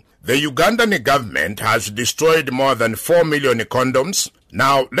beginning, the Ugandan government has destroyed more than 4 million condoms.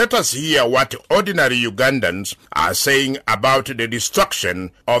 Now, let us hear what ordinary Ugandans are saying about the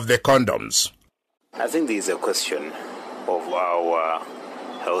destruction of the condoms. I think there is a question of our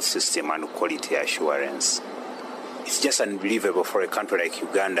health system and quality assurance. It's just unbelievable for a country like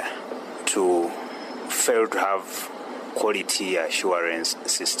Uganda to fail to have quality assurance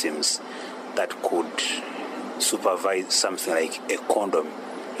systems that could supervise something like a condom.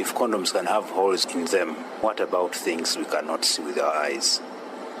 If condoms can have holes in them, what about things we cannot see with our eyes?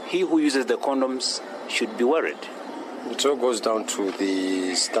 He who uses the condoms should be worried. It all goes down to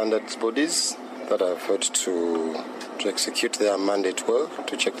the standards bodies that are afford to execute their mandate well,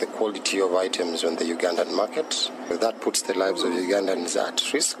 to check the quality of items on the Ugandan market. That puts the lives of Ugandans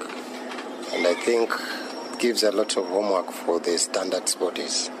at risk, and I think it gives a lot of homework for the standards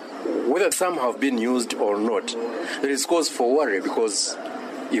bodies. Whether some have been used or not, there is cause for worry because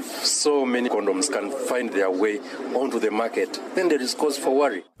If so many condoms can find their way onto the market, then there is cause for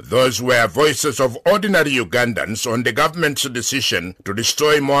worry. Those were voices of ordinary Ugandans on the government's decision to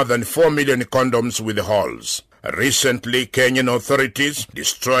destroy more than 4 million condoms with holes. Recently, Kenyan authorities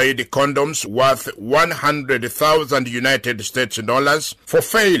destroyed condoms worth 100,000 United States dollars for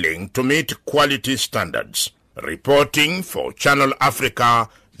failing to meet quality standards. Reporting for Channel Africa,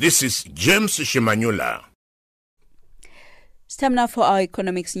 this is James Shimanyula. It's time now for our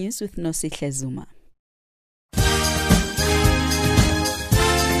economics news with Nosihle Zuma.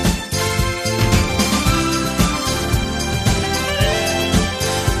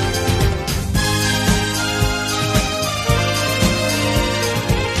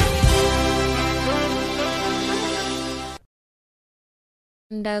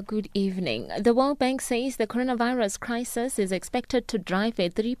 Good evening. The World Bank says the coronavirus crisis is expected to drive a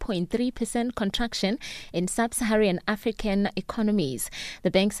 3.3% contraction in sub-Saharan African economies.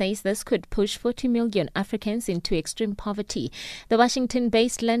 The bank says this could push 40 million Africans into extreme poverty. The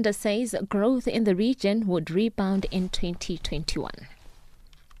Washington-based lender says growth in the region would rebound in 2021.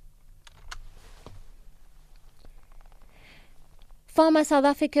 Former South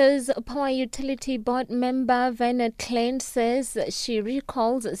Africa's Power Utility Board member Vanet Klein says she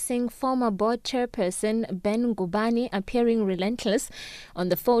recalls seeing former board chairperson Ben Ngubane appearing relentless on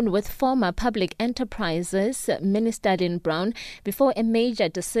the phone with former Public Enterprises Minister Lynn Brown before a major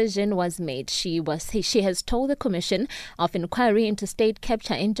decision was made. She has told the Commission of Inquiry into State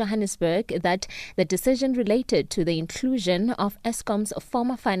Capture in Johannesburg that the decision related to the inclusion of Eskom's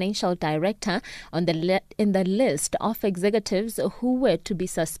former financial director on in the list of executives who were to be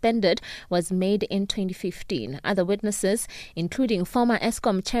suspended was made in 2015. Other witnesses, including former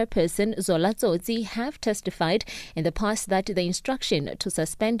Eskom chairperson Zola Tsotsi, have testified in the past that the instruction to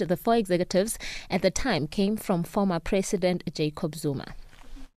suspend the 4 executives at the time came from former President Jacob Zuma.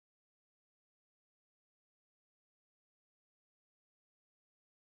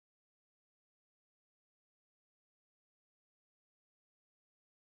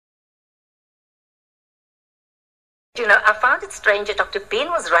 You know, I found it strange that Dr. Ben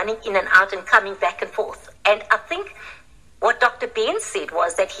was running in and out and coming back and forth. And I think what Dr. Ben said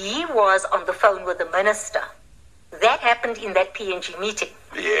was that he was on the phone with the minister. That happened in that PNG meeting.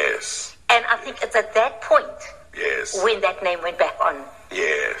 Yes. And I think it's at that point when that name went back on.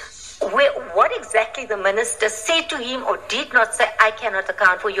 Yes. What exactly the minister said to him or did not say, I cannot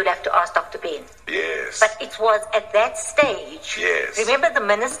account for, you'll have to ask Dr. Ben. Yes. But it was at that stage. Yes. Remember the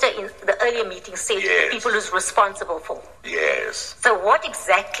minister in the earlier meeting said to the people who's responsible for. Yes. So what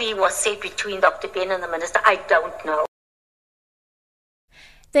exactly was said between Dr. Ben and the minister, I don't know.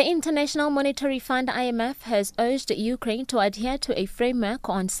 The International Monetary Fund IMF has urged Ukraine to adhere to a framework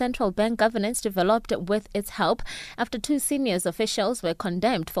on central bank governance developed with its help after 2 senior officials were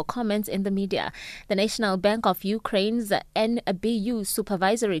condemned for comments in the media. The National Bank of Ukraine's NBU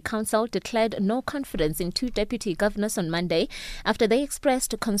Supervisory Council declared no confidence in 2 deputy governors on Monday after they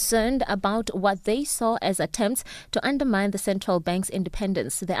expressed concern about what they saw as attempts to undermine the central bank's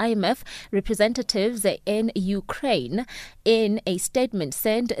independence. The IMF representatives in Ukraine, in a statement,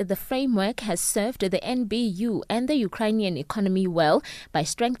 said the framework has served the NBU and the Ukrainian economy well by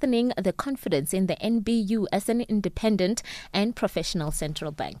strengthening the confidence in the NBU as an independent and professional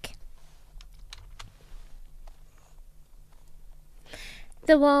central bank.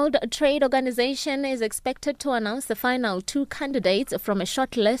 The World Trade Organization is expected to announce the final 2 candidates from a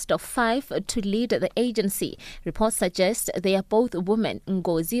short list of 5 to lead the agency. Reports suggest they are both women,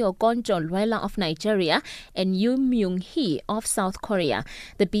 Ngozi Okonjo-Iweala of Nigeria and Yoon Myung-hee of South Korea.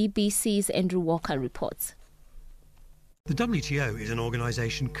 The BBC's Andrew Walker reports. The WTO is an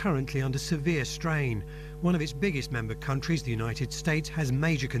organisation currently under severe strain. One of its biggest member countries, the United States, has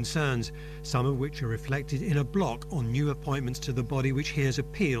major concerns, some of which are reflected in a block on new appointments to the body which hears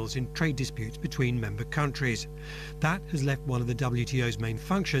appeals in trade disputes between member countries. That has left one of the WTO's main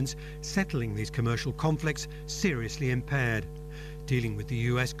functions, settling these commercial conflicts, seriously impaired. Dealing with the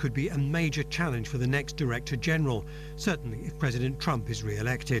US could be a major challenge for the next Director General, certainly if President Trump is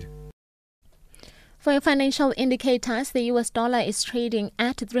re-elected. For your financial indicators, the US dollar is trading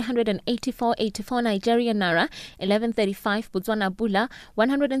at 384.84 Nigerian naira, 11.35 Botswana Bula,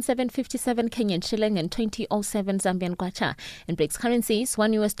 107.57 Kenyan shilling and 20.07 Zambian kwacha. In BRICS currencies,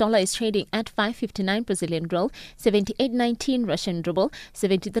 $1 US is trading at 5.59 Brazilian real, 78.19 Russian ruble,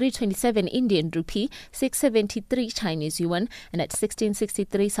 73.27 Indian rupee, 6.73 Chinese yuan, and at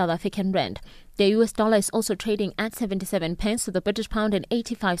 16.63 South African rand. The US dollar is also trading at 77 pence to the British pound and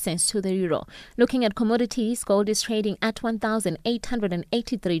 85 cents to the euro. Looking at commodities, gold is trading at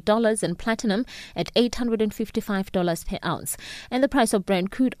 $1,883 and platinum at $855 per ounce. And the price of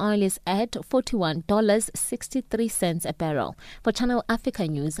Brent crude oil is at $41.63 a barrel. For Channel Africa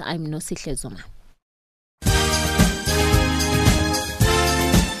News, I'm Nosihle Zuma.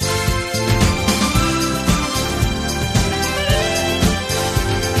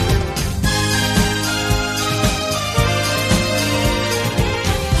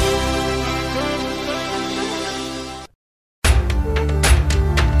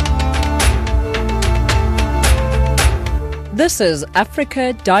 This is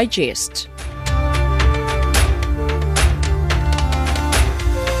Africa Digest.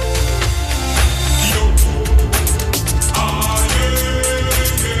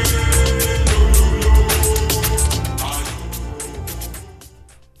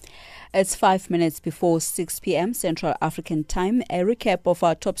 It's 5 minutes before 6 p.m. Central African Time. A recap of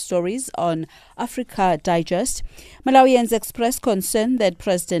our top stories on Africa Digest. Malawians express concern that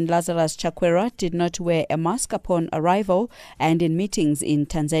President Lazarus Chakwera did not wear a mask upon arrival and in meetings in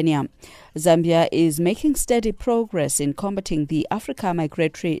Tanzania. Zambia is making steady progress in combating the Africa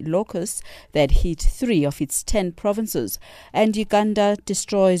migratory locust that hit 3 of its 10 provinces. And Uganda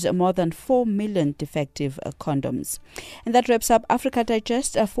destroys more than 4 million defective condoms. And that wraps up Africa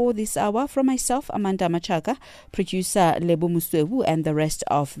Digest for this hour. From myself, Amanda Machaka, producer Lebo Muswebu, and the rest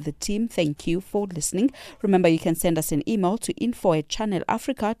of the team, thank you for listening. Remember, you can send us an email to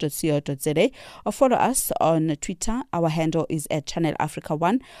info@channelafrica.co.za or follow us on Twitter. Our handle is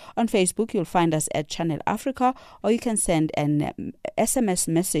 @ChannelAfrica1. On Facebook, you'll find us at Channel Africa, or you can send an SMS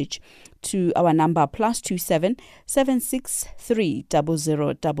message to our number +27 763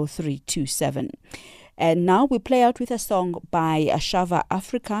 003327. And now we play out with a song by Ashava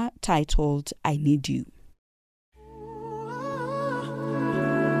Africa titled I Need You.